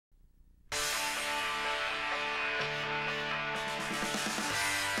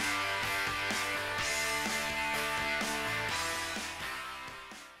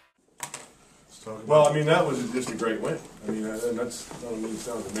Well, I mean, that was just a great win. I mean, and that's, I don't mean to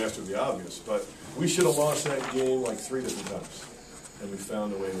sound like a master of the obvious, but we should have lost that game like 3 different times. And we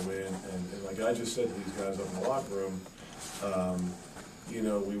found a way to win. And like I just said to these guys up in the locker room, you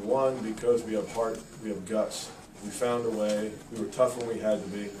know, we won because we have heart, we have guts. We found a way. We were tough when we had to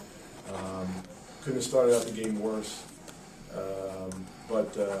be. Couldn't have started out the game worse.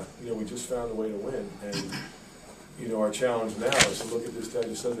 But you know, we just found a way to win. And you know, our challenge now is to look at this. I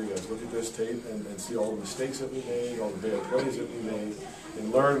just said to you guys, look at this tape and see all the mistakes that we made, all the bad plays that we made,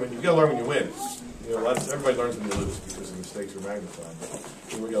 and learn. When you got to learn when you win. You know, everybody learns when you lose because the mistakes are magnified.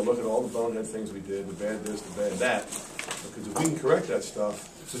 But, you know, we got to look at all the bonehead things we did, the bad this, the bad that. Because if we can correct that stuff,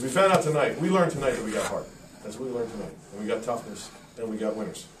 because we found out tonight, we learned tonight that we got heart. That's what we learned tonight, and we got toughness, and we got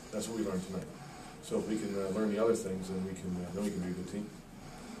winners. That's what we learned tonight. So if we can learn the other things, then we can be a good team.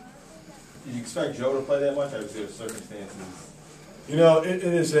 Did you expect Joe to play that much? Obviously, the circumstances. You know, it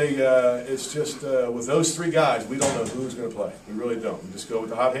is a. It's just with those 3 guys, we don't know who's going to play. We really don't. We just go with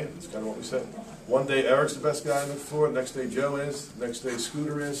the hot hand. That's kind of what we said. One day Eric's the best guy on the floor. The next day Joe is. The next day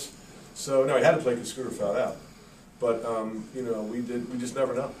Scooter is. So no, he had to play because Scooter fouled out. But you know, we just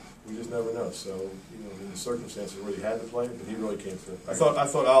never know. We just never know. So you know, in the circumstances where he had to play, but he really came through. I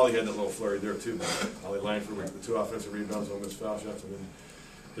thought Ollie had that little flurry there too. Ollie Langford with the 2 offensive rebounds on this foul shots and then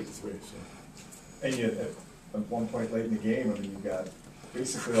hit the 3. So. And yet, at one point late in the game, I mean, you've got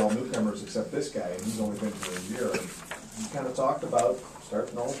basically all newcomers except this guy, and he's only been here a year. And you kind of talked about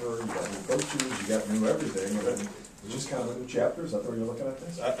starting over. You got new coaches, you got new everything, and it's just kind of a new chapter. Is that the way you're looking at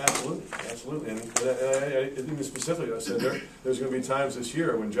this? Absolutely, absolutely. And I even specifically, I said there's going to be times this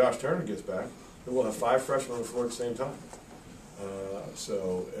year when Josh Turner gets back that we'll have 5 freshmen on the floor at the same time.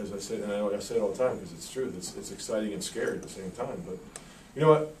 So as I said, and I say it all the time because it's true. It's exciting and scary at the same time. But you know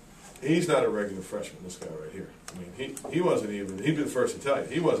what? He's not a regular freshman, this guy right here. I mean, he wasn't even, he'd be the first to tell you,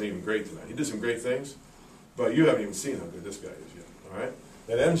 he wasn't even great tonight. He did some great things, but you haven't even seen how good this guy is yet, all right?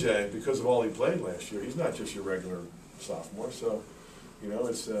 And MJ, because of all he played last year, he's not just your regular sophomore, so, you know,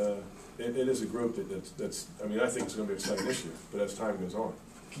 it is a group that's, I mean, I think it's going to be exciting this year, but as time goes on.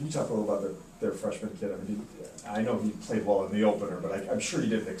 Can you talk a little about their freshman kid? I mean, I know he played well in the opener, but I'm sure you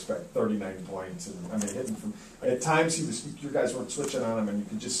didn't expect 39 points. And I mean, hitting from at times you guys weren't switching on him, and you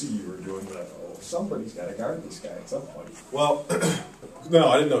could just see you were doing that. Oh, somebody's got to guard this guy at some point. Well, no,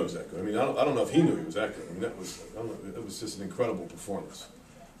 I didn't know he was that good. I mean, I don't know if he knew he was that good. I mean, it was just an incredible performance.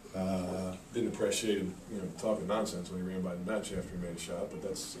 Didn't appreciate him, you know, talking nonsense when he ran by the bench after he made a shot, but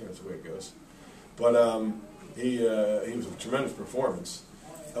that's, you know, that's the way it goes. But he was a tremendous performance.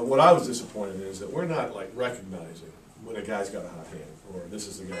 What I was disappointed in is that we're not like recognizing when a guy's got a hot hand or this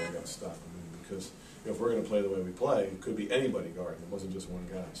is the guy we got to stop. I mean, because you know, if we're going to play the way we play, it could be anybody guarding. It wasn't just one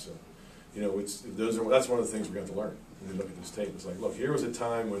guy. So, you know, that's one of the things we're going to have to learn when we look at this tape. It's like, look, here was a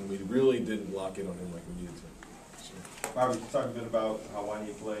time when we really didn't lock in on him like we needed to. So. Marvin, you talk a bit about how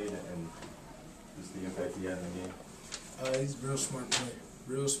Juan'ya played and just the impact he had in the game. He's a real smart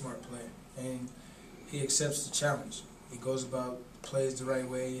player, and he accepts the challenge. He goes about plays the right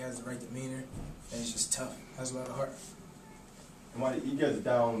way, he has the right demeanor, and he's just tough, has a lot of heart. And when you guys are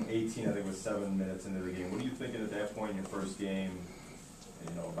down 18, I think it was 7 minutes into the game, what are you thinking at that point in your first game,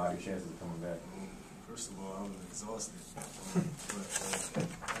 you know, about your chances of coming back? First of all, I was exhausted. But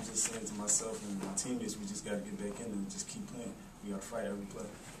I'm just saying to myself and my teammates, we just got to get back in and just keep playing. We got to fight every play.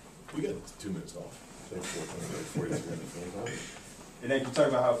 We got 2 minutes off. 43 minutes. And then you talk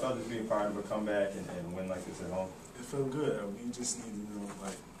about how it felt to be a part of a comeback and win like this at home. It felt good. We just need to, you know,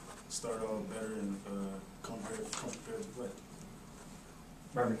 like start off better and come prepared to play.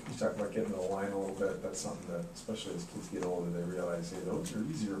 Marvin, you talk about getting to the line a little bit. That's something that, especially as kids get older, they realize, hey, those are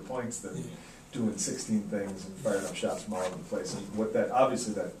easier points than doing 16 things and firing up shots from all over the place. And what that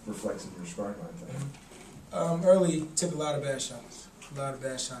obviously that reflects in your scoring line. Early took a lot of bad shots,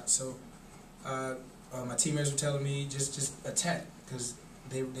 So my teammates were telling me just attack because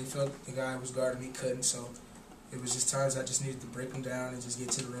they felt the guy who was guarding me couldn't. So it was just times I just needed to break them down and just get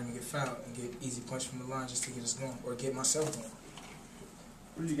to the rim and get fouled and get easy points from the line just to get us going or get myself going.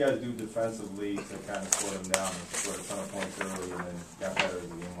 What did you guys do defensively to kind of slow them down and score a ton of points early and then got better as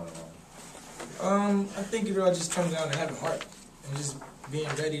the game went along? I think it all just comes down to having heart and just being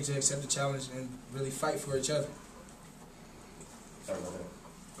ready to accept the challenge and really fight for each other. Sorry about that.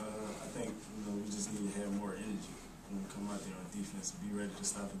 I think, you know, we just need to have more energy when we come out there on defense. Be ready to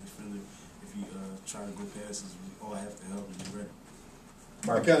stop the defender. If he try to go past us, we all have to help and be ready.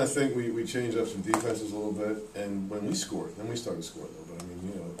 I kind of think we changed up some defenses a little bit, and when we scored, then we started to score a little bit. I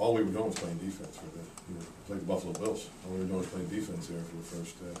mean, you know, all we were doing was playing defense for the, you know, like the Buffalo Bills. All we were doing was playing defense there for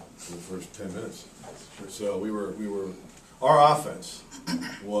the first 10 minutes. So we were our offense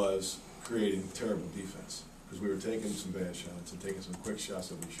was creating terrible defense, because we were taking some bad shots and taking some quick shots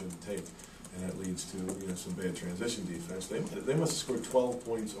that we shouldn't take, and that leads to, you know, some bad transition defense. They must have scored 12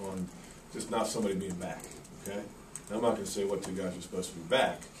 points on just not somebody being back, okay? Now, I'm not going to say what two guys are supposed to be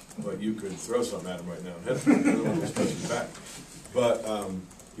back, but you could throw something at them right now and hit them. They're the ones supposed to be back. But,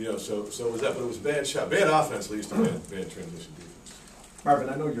 you know, so it was that, but it was bad shot. Bad offense leads to bad transition defense. Marvin,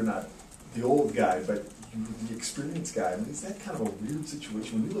 I know you're not the old guy, but you're the experienced guy. I mean, is that kind of a weird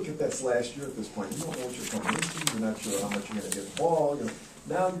situation? When you look at that last year at this point, you don't know what you're coming into, you're not sure how much you're going to get the ball. You know,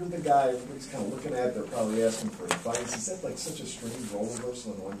 now you're the guy everybody's kind of looking at, they're probably asking for advice. Is that like such a strange role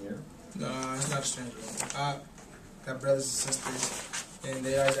reversal in 1 year? No, it's not a strange role. I got brothers and sisters, and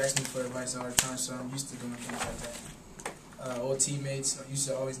they always ask me for advice all the time, so I'm used to doing things like that. Old teammates, I used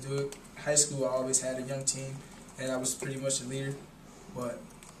to always do it. High school, I always had a young team, and I was pretty much a leader, but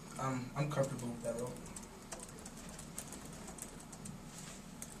I'm comfortable with that role.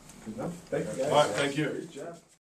 Good enough. Thank you, guys. All right, thank you. Great job.